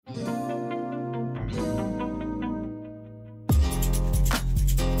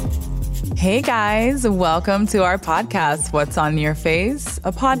Hey guys, welcome to our podcast, What's on Your Face,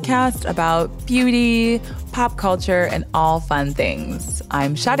 a podcast about beauty, pop culture, and all fun things.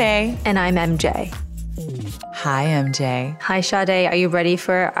 I'm Sade. And I'm MJ. Hi, MJ. Hi, Sade. Are you ready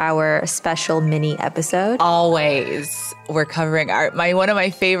for our special mini episode? Always. We're covering one of my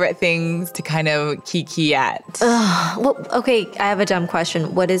favorite things to kind of kiki at. Well, okay, I have a dumb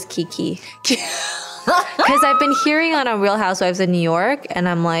question. What is kiki? Because I've been hearing on Real Housewives of New York, and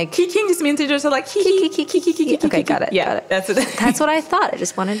I'm like... Kikiing just means you're just like, kiki. Okay, got it. Yeah, got it. That's what I thought. I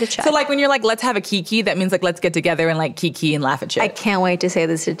just wanted to check. So like when you're like, let's have a kiki, that means like, let's get together and like kiki and laugh at shit. I can't wait to say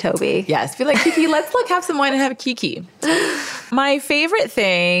this to Toby. Yes, be like, Kiki, let's like have some wine and have a kiki. My favorite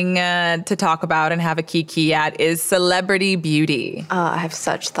thing to talk about and have a kiki at is celebrity beauty. I have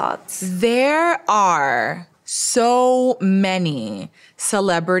such thoughts. There are so many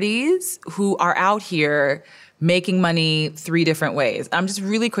celebrities who are out here making money 3 different ways. I'm just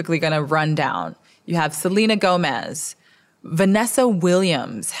really quickly going to run down. You have Selena Gomez. Vanessa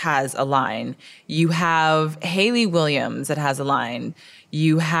Williams has a line. You have Hayley Williams that has a line.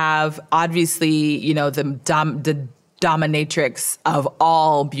 You have, obviously, you know, the dominatrix of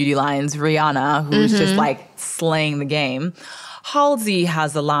all beauty lines, Rihanna, who's just like slaying the game. Halsey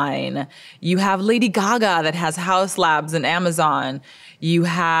has a line. You have Lady Gaga that has House Labs and Amazon. You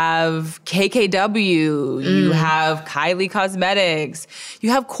have KKW. You have Kylie Cosmetics. You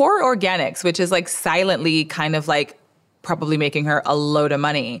have Core Organics, which is like silently kind of like probably making her a load of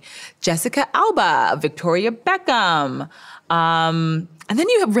money. Jessica Alba, Victoria Beckham. And then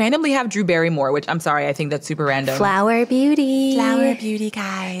you randomly have Drew Barrymore, which I'm sorry, I think that's super random. Flower beauty. Flower beauty,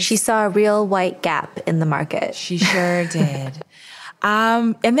 guys. She saw a real white gap in the market. She sure did.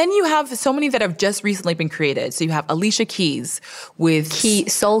 And then you have so many that have just recently been created. So you have Alicia Keys with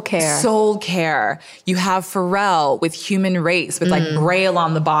Soul Care. Soul Care. You have Pharrell with Human Race with like Braille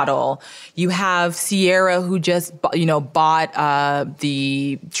on the bottle. You have Sierra who just bought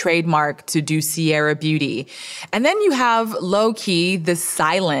the trademark to do Sierra Beauty. And then you have low key the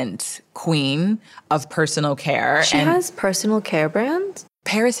silent queen of personal care. She has personal care brands?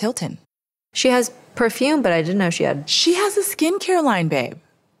 Paris Hilton. She has perfume, but I didn't know she had. She has a skincare line, babe.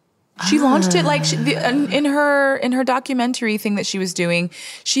 She launched it like in her documentary thing that she was doing.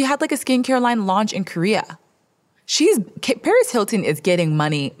 She had like a skincare line launch in Korea. Paris Hilton is getting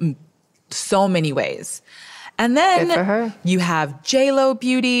money in so many ways. And then good for her. You have J-Lo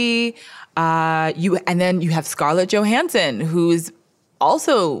Beauty. And then you have Scarlett Johansson, who's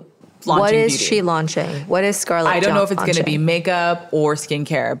also launching What is beauty. she launching? What is Scarlett I don't know if it's launching? going to be makeup or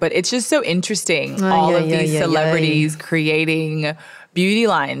skincare, but it's just so interesting. All of these celebrities creating beauty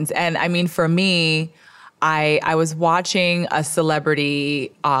lines. And I mean, for me, I was watching a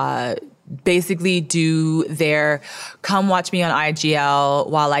celebrity basically do their come watch me on IGL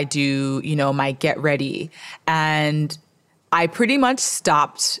while I do, my get ready. And I pretty much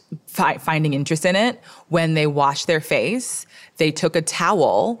stopped finding interest in it when they washed their face. They took a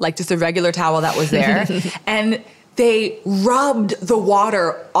towel, like just a regular towel that was there, and they rubbed the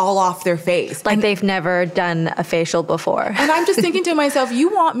water all off their face. Like they've never done a facial before. And I'm just thinking to myself, you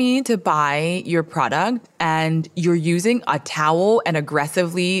want me to buy your product and you're using a towel and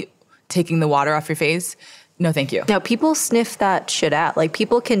aggressively taking the water off your face? No, thank you. Now, people sniff that shit out. Like,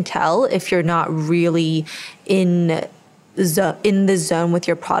 people can tell if you're not really in the zone with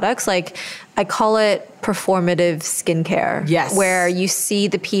your products. Like, I call it performative skincare. Yes. Where you see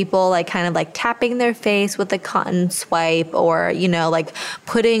the people like kind of like tapping their face with a cotton swipe or, like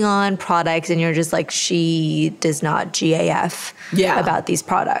putting on products and you're just like, she does not GAF about these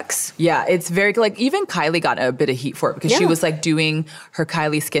products. Yeah, it's very like even Kylie got a bit of heat for it because she was like doing her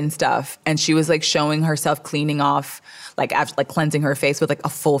Kylie skin stuff and she was like showing herself cleaning off like after like cleansing her face with like a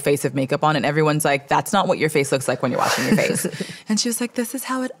full face of makeup on and everyone's like, that's not what your face looks like when you're washing your face. And she was like, this is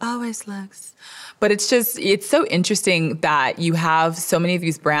how it always looks. But it's so interesting that you have so many of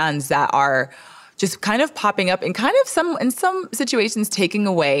these brands that are just kind of popping up and kind of in some situations taking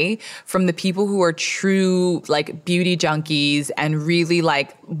away from the people who are true like beauty junkies and really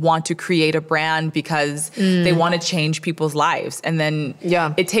like want to create a brand because they want to change people's lives. And then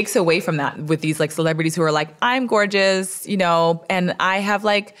it takes away from that with these like celebrities who are like, I'm gorgeous, and I have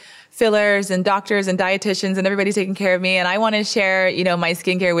like fillers and doctors and dietitians and everybody taking care of me. And I want to share, my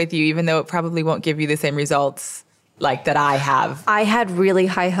skincare with you, even though it probably won't give you the same results. like that I have. I had really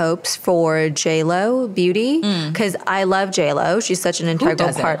high hopes for JLo Beauty because I love JLo. She's such an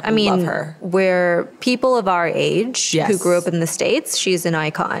integral part. I mean, love her. We're people of our age who grew up in the States. She's an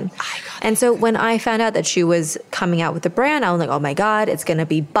icon. And so when I found out that she was coming out with the brand, I was like, oh my God, it's going to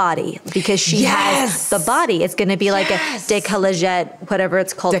be body because she has the body. It's going to be like a décolleté, whatever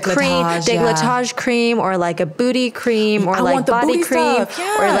it's called, décolletage cream or like a booty cream or like body cream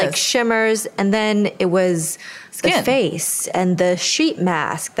or like shimmers. And then it was the face and the sheet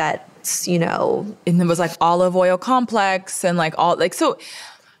mask that's, you know. And it was like olive oil complex and like all like, so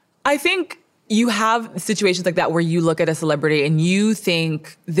I think you have situations like that where you look at a celebrity and you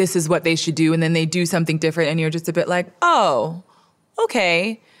think this is what they should do. And then they do something different and you're just a bit like, oh,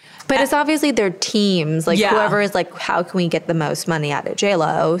 okay. But it's obviously their teams, like whoever is like, how can we get the most money out of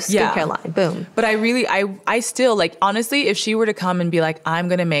JLo skincare line? Boom. But I still like, honestly, if she were to come and be like, I'm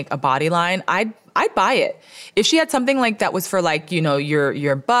going to make a body line, I'd buy it. If she had something like that was for like, you know,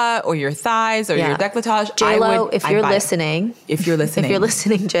 your butt or your thighs or your décolletage, JLo, if you're listening,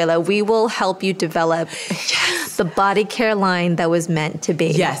 JLo, we will help you develop the body care line that was meant to be.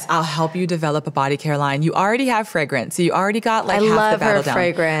 Yes, I'll help you develop a body care line. You already have fragrance, so you already got like half the battle down. I love her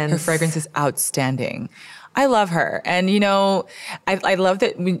fragrance. Her fragrance is outstanding. I love her. And, you know, I love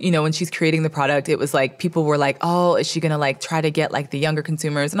that, you know, when she's creating the product, it was like, people were like, oh, is she going to like try to get like the younger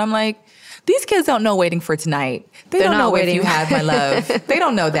consumers? And I'm like, these kids don't know Waiting for Tonight. They're don't know If You Have My Love. They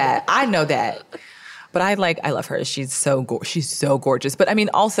don't know that. I know that. But I love her. She's so gorgeous. But I mean,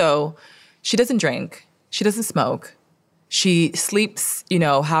 also, she doesn't drink. She doesn't smoke. She sleeps, you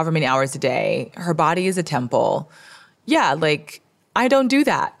know, however many hours a day. Her body is a temple. Yeah, like, I don't do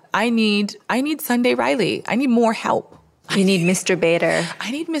that. I need Sunday Riley. I need more help. You need Mr. Bader.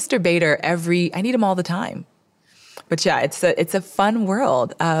 I need Mr. Bader I need him all the time. But yeah, it's a fun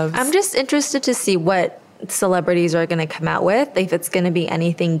world of. I'm just interested to see what celebrities are going to come out with, if it's going to be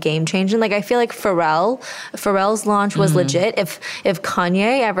anything game changing. Like I feel like Pharrell's launch was legit. If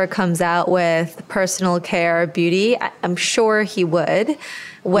Kanye ever comes out with personal care beauty, I'm sure he would.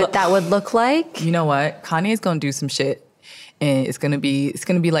 That would look like. You know what? Kanye's going to do some shit. And it's gonna be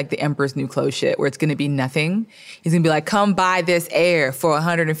like the Emperor's New Clothes shit, where it's gonna be nothing. He's gonna be like, "Come buy this Air for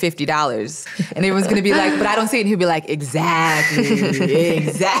 $150," and everyone's gonna be like, "But I don't see it." And he'll be like, "Exactly."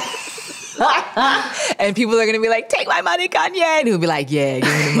 And people are gonna be like, "Take my money, Kanye," and he'll be like, "Yeah,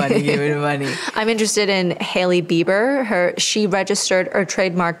 give me the money." I'm interested in Hailey Bieber. She registered or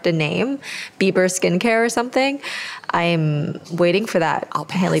trademarked a name, Bieber Skincare or something. I'm waiting for that.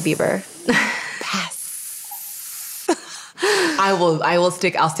 Hailey Bieber. I'll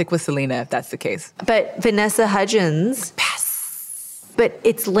stick with Selena if that's the case. But Vanessa Hudgens. Yes. But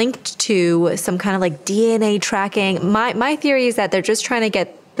it's linked to some kind of like DNA tracking. My theory is that they're just trying to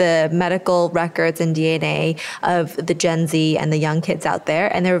get the medical records and DNA of the Gen Z and the young kids out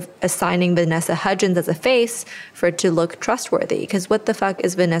there, and they're assigning Vanessa Hudgens as a face for it to look trustworthy. Because what the fuck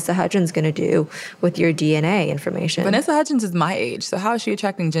is Vanessa Hudgens going to do with your DNA information? Vanessa Hudgens is my age, so how is she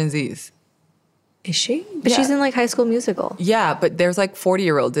attracting Gen Zs? Is she? But she's in like High School Musical. Yeah, but there's like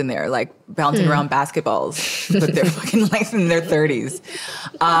 40-year-olds in there, like bouncing around basketballs, but they're fucking like in their 30s.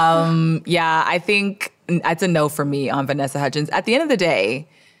 Yeah, I think that's a no for me on Vanessa Hudgens. At the end of the day,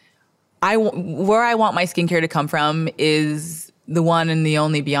 where I want my skincare to come from is the one and the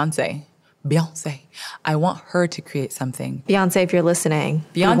only Beyonce. I want her to create something. Beyonce, if you're listening,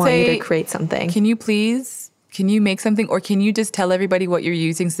 we want you to create something. Can you make something, or can you just tell everybody what you're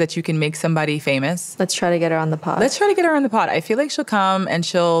using so that you can make somebody famous? Let's try to get her on the pod. I feel like she'll come and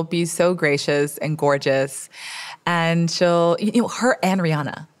she'll be so gracious and gorgeous. And she'll, you know, her and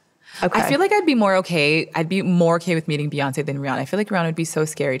Rihanna. Okay. I feel like I'd be more okay with meeting Beyonce than Rihanna. I feel like Rihanna would be so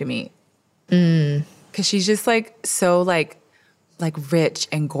scary to meet. Because she's just like so like rich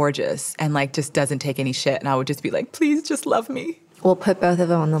and gorgeous and like just doesn't take any shit. And I would just be like, please just love me. We'll put both of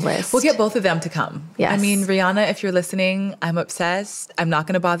them on the list. We'll get both of them to come. Yes. I mean, Rihanna, if you're listening, I'm obsessed. I'm not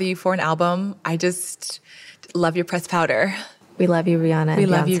going to bother you for an album. I just love your pressed powder. We love you, Rihanna. We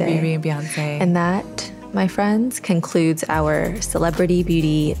love you, Riri and Beyonce. And that, my friends, concludes our Celebrity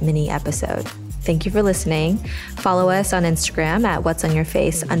Beauty mini episode. Thank you for listening. Follow us on Instagram at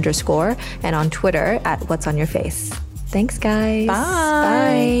whatsonyourface_ and on Twitter at whatsonyourface. Thanks, guys.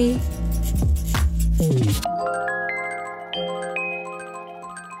 Bye. Bye.